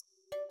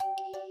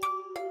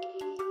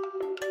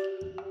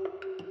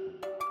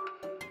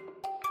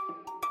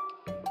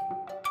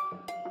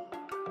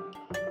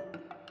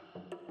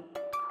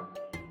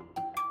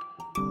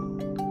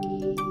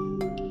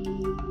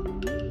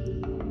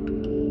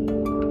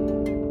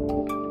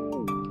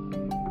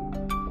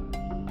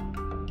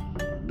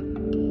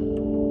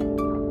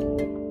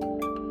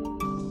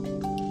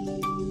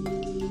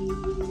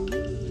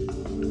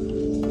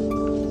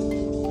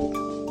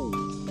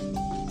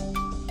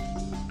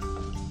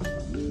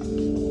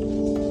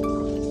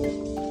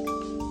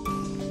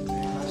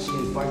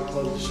Fight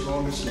Club, the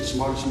strongest and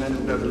smartest men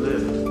who've ever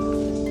lived.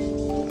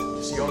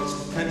 You see all this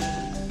potential,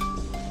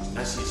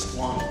 I see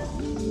squander.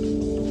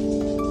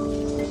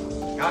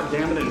 God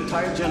damn it, an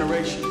entire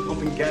generation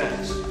pumping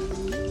gas,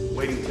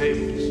 waiting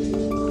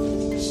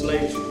tables,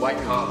 slaves with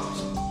white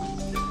collars.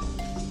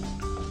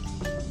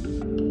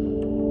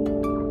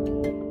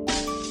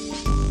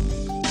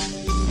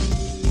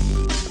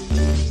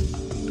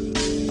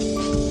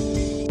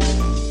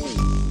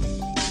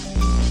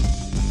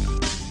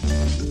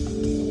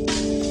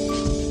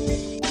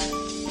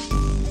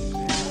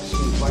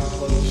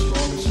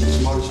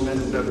 Smartest men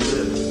who've ever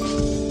lived.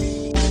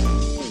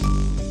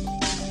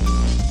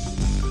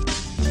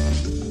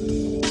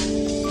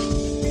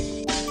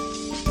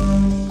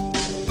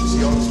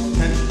 See all this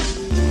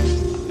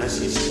potential, I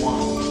see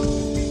squander.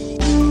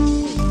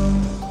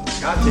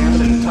 God damn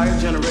it, an entire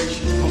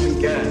generation pumping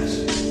gas,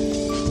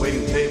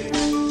 waiting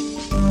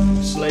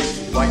tables, slaves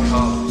with white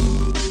collars.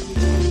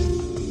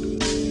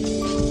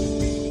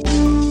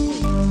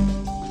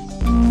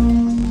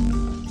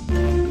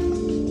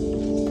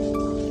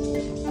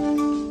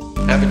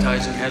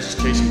 Advertising has us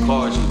chasing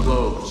cars and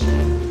clothes,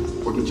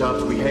 working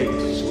jobs we hate,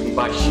 so we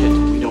buy shit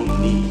we don't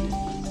need.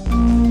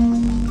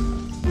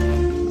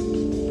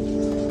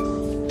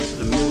 For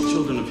the middle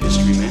children of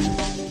history, man,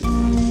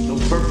 no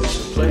purpose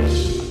or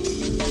place.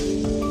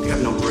 We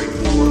have no great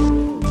war,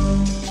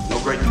 no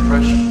great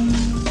depression.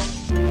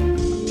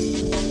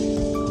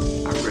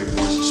 Our great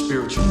war is a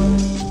spiritual war.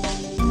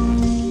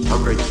 Our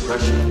great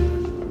depression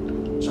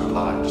is our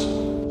lives.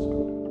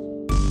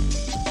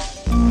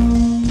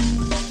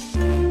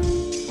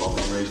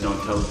 On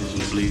television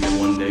to believe that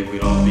one day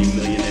we'd all be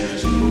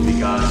millionaires and movie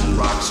gods and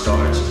rock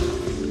stars,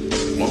 but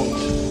we won't.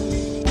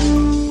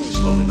 We're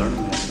slowly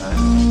learning that fact.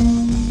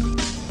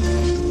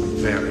 We're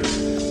very,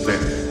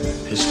 very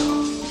pissed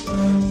off.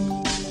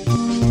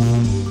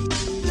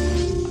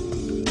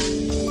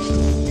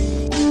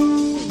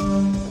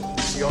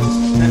 See all this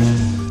potential,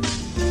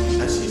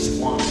 I see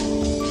squander.